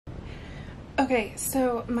Okay,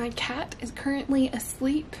 so my cat is currently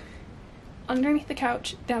asleep underneath the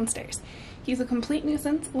couch downstairs. He's a complete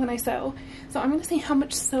nuisance when I sew, so I'm gonna see how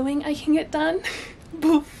much sewing I can get done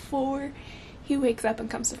before he wakes up and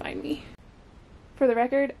comes to find me. For the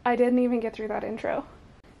record, I didn't even get through that intro.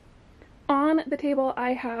 On the table,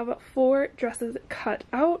 I have 4 dresses cut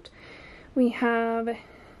out. We have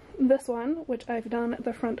this one, which I've done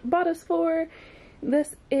the front bodice for.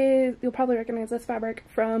 This is, you'll probably recognize this fabric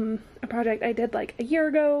from a project I did like a year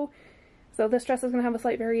ago. So this dress is going to have a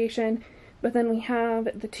slight variation. But then we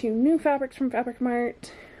have the 2 new fabrics from Fabric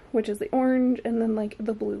Mart, which is the orange and then like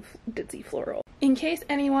the blue ditzy floral. In case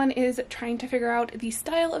anyone is trying to figure out the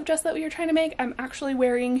style of dress that we are trying to make, I'm actually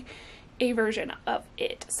wearing a version of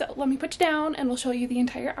it. So let me put you down and we'll show you the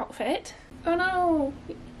entire outfit. Oh no,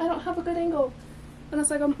 I don't have a good angle.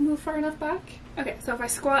 Unless I go move far enough back. Okay, so if I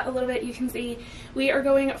squat a little bit, you can see we are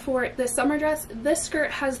going for this summer dress. This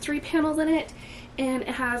skirt has 3 panels in it, and it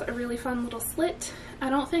has a really fun little slit. I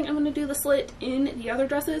don't think I'm going to do the slit in the other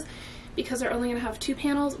dresses because they're only going to have 2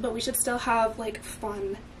 panels, but we should still have like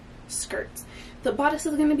fun skirts. The bodice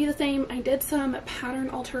is going to be the same. I did some pattern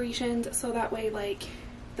alterations so that way like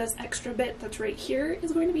this extra bit that's right here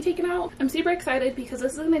is going to be taken out. I'm super excited because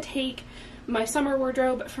this is going to take my summer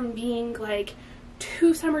wardrobe from being like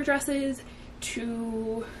 2 summer dresses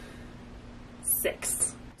to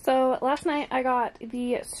 6. So last night I got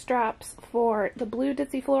the straps for the blue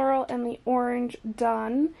ditzy floral and the orange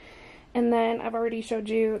done, and then I've already showed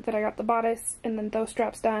you that I got the bodice and then those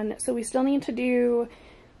straps done. So we still need to do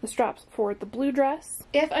the straps for the blue dress.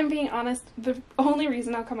 If I'm being honest, the only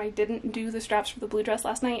reason how come I didn't do the straps for the blue dress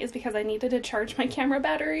last night is because I needed to charge my camera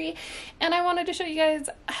battery, and I wanted to show you guys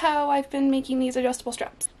how I've been making these adjustable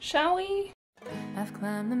straps. Shall we? I've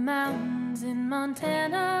climbed the mountains in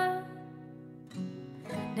Montana,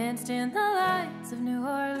 danced in the lights of New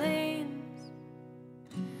Orleans.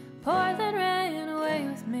 Portland ran away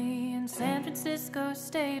with me, and San Francisco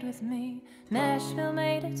stayed with me. Nashville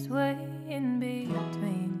made its way in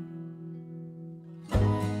between.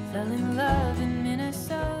 Fell in love in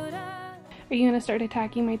Minnesota. Are you gonna start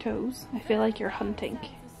attacking my toes? I feel like you're hunting.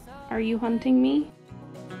 Are you hunting me?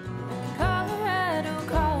 Colorado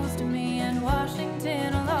calls to me, and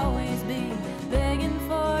Washington will always be begging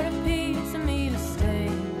for a piece of me to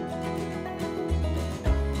stay.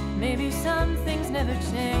 Maybe some things never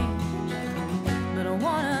change, but I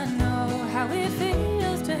wanna know how it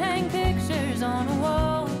feels to hang pictures on a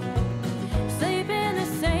wall, sleep in the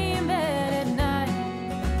same bed at night.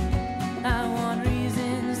 I want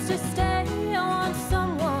reasons to stay, I want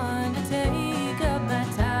someone to take up my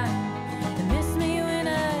time and miss me when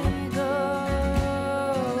I go.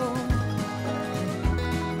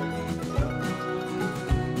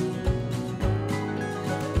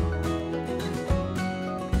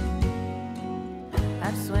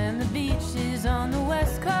 I've swam the beaches on the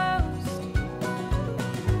west coast,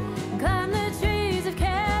 climbed the trees of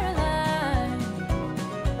Caroline.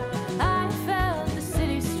 I felt the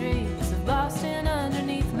city streets of Boston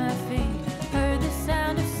underneath my feet, heard the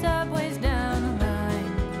sound of subways down the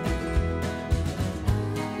line.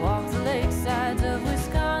 Walked the lakesides of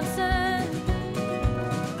Wisconsin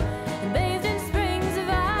and bathed in springs of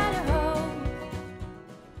Idaho.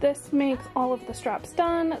 This makes all of the straps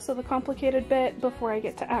done, so the complicated bit before I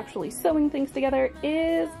get to actually sewing things together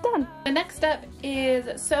is done. The next step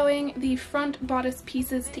is sewing the front bodice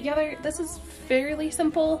pieces together. This is fairly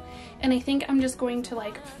simple, and I think I'm just going to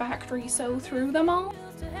like factory sew through them all.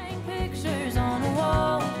 To hang pictures on a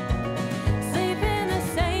wall, sleep in the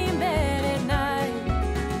same bed at night.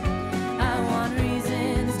 I want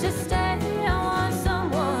reasons to stay, I want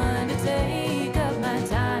someone to take up my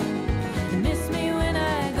time and miss me when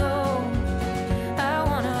I go. I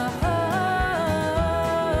wanna home.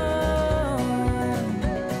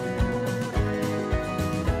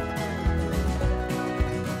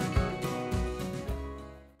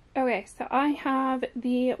 Okay, so I have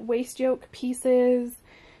the waist yoke pieces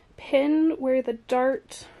pinned where the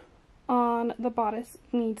dart on the bodice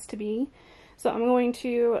needs to be. So I'm going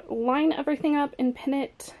to line everything up and pin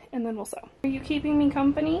it, and then we'll sew. Are you keeping me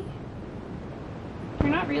company?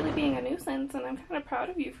 You're not really being a nuisance, and I'm kind of proud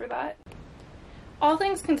of you for that. All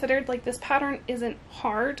things considered, like, this pattern isn't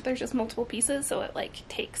hard. There's just multiple pieces, so it like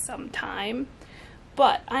takes some time.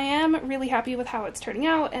 But I am really happy with how it's turning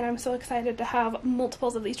out, and I'm so excited to have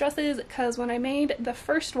multiples of these dresses because when I made the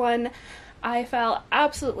first one, I fell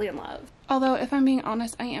absolutely in love. Although, if I'm being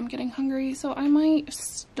honest, I am getting hungry, so I might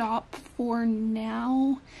stop for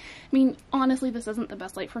now. I mean, honestly, this isn't the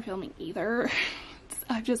best light for filming either.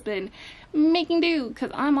 I've just been making do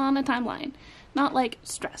because I'm on a timeline. Not like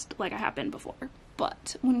stressed like I have been before,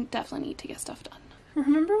 but we definitely need to get stuff done.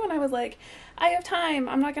 Remember when I was like, I have time,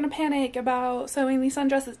 I'm not gonna panic about sewing these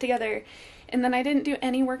sundresses together, and then I didn't do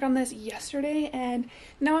any work on this yesterday, and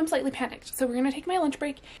now I'm slightly panicked. So we're gonna take my lunch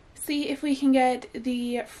break, see if we can get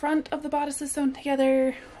the front of the bodices sewn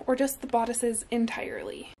together or just the bodices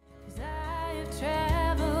entirely. I have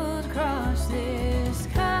traveled across this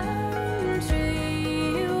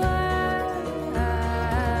country wide,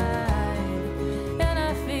 and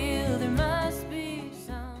I feel there must be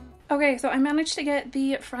some. Okay, so I managed to get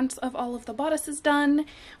the fronts of all of the bodices done,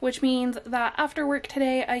 which means that after work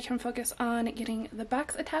today I can focus on getting the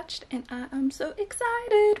backs attached, and I am so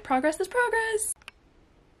excited. Progress is progress.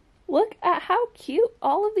 Look at how cute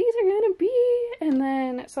all of these are gonna be. And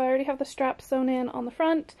then, so I already have the straps sewn in on the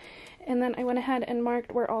front, and then I went ahead and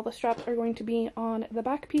marked where all the straps are going to be on the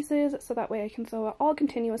back pieces, so that way I can sew it all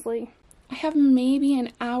continuously. I have maybe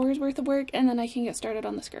an hour's worth of work and then I can get started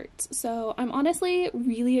on the skirts. So I'm honestly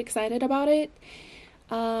really excited about it,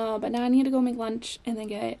 but now I need to go make lunch and then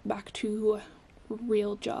get back to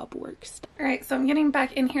real job work stuff. Alright, so I'm getting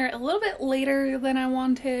back in here a little bit later than I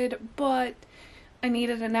wanted, but I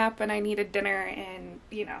needed a nap and I needed dinner, and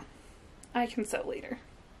you know, I can sew later.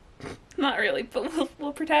 Not really, but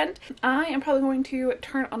we'll pretend. I am probably going to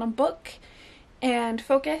turn on a book and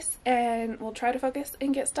focus, and we'll try to focus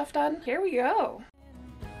and get stuff done. Here we go.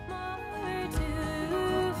 More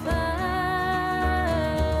to find.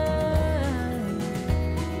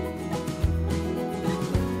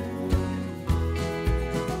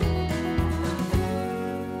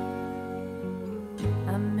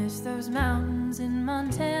 I miss those mountains in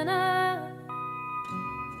Montana.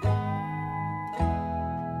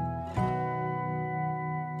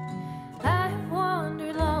 I've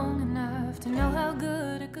wandered long enough to know how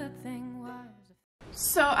good a good thing was.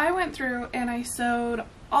 So I went through and I sewed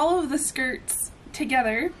all of the skirts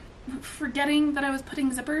together, forgetting that I was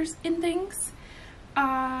putting zippers in things.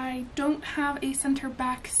 I don't have a center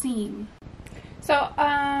back seam. So,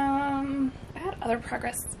 I had other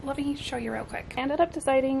progress. Let me show you real quick. I ended up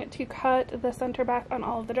deciding to cut the center back on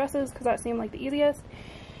all of the dresses because that seemed like the easiest.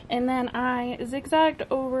 And then I zigzagged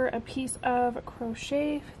over a piece of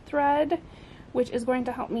crochet thread, which is going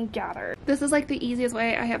to help me gather. This is like the easiest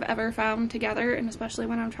way I have ever found to gather, and especially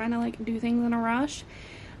when I'm trying to like do things in a rush.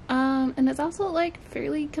 And it's also like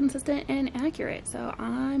fairly consistent and accurate, so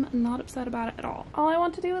I'm not upset about it at all. All I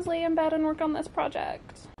want to do is lay in bed and work on this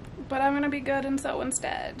project. But I'm gonna be good and sew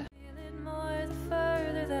instead. Feeling more the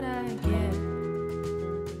further that I get.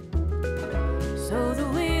 So the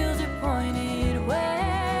wheels are pointed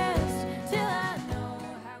west till I know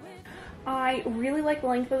how it. I really like the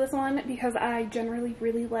length of this one because I generally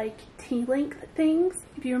really like T-length things.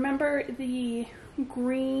 If you remember the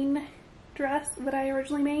green dress that I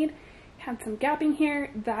originally made, had some gapping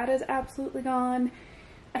here. That is absolutely gone.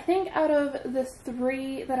 I think out of the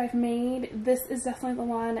three that I've made, this is definitely the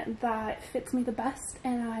one that fits me the best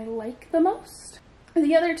and I like the most.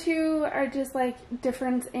 The other two are just like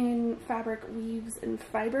difference in fabric weaves and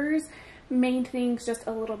fibers made things just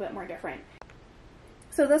a little bit more different.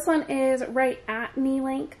 So this one is right at knee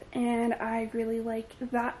length and I really like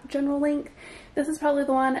that general length. This is probably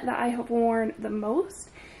the one that I have worn the most.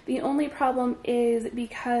 The only problem is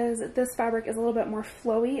because this fabric is a little bit more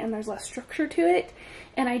flowy and there's less structure to it,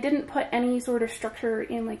 and I didn't put any sort of structure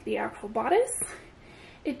in like the actual bodice.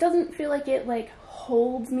 It doesn't feel like it like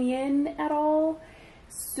holds me in at all.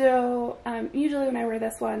 So usually when I wear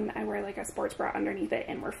this one, I wear like a sports bra underneath it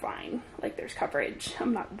and we're fine. Like there's coverage.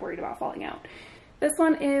 I'm not worried about falling out. This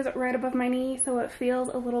one is right above my knee, so it feels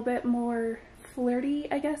a little bit more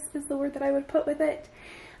flirty, I guess is the word that I would put with it.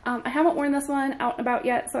 I haven't worn this one out and about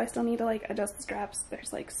yet, so I still need to like adjust the straps.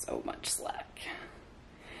 There's like so much slack.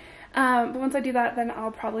 But once I do that, then I'll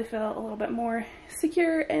probably feel a little bit more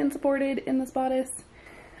secure and supported in this bodice.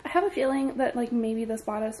 I have a feeling that like maybe this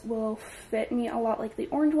bodice will fit me a lot like the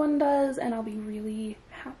orange one does, and I'll be really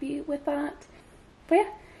happy with that. But yeah,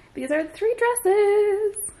 these are the three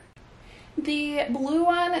dresses. The blue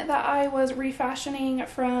one that I was refashioning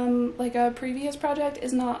from like a previous project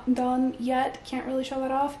is not done yet. Can't really show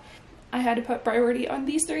that off. I had to put priority on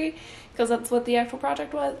these three because that's what the actual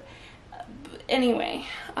project was. Anyway,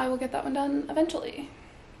 I will get that one done eventually,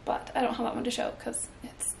 but I don't have that one to show because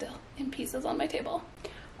it's still in pieces on my table.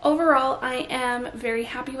 Overall, I am very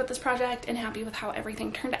happy with this project and happy with how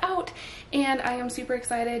everything turned out, and I am super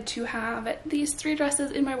excited to have these three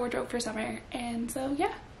dresses in my wardrobe for summer. And so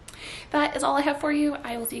yeah, that is all I have for you.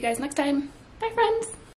 I will see you guys next time. Bye friends!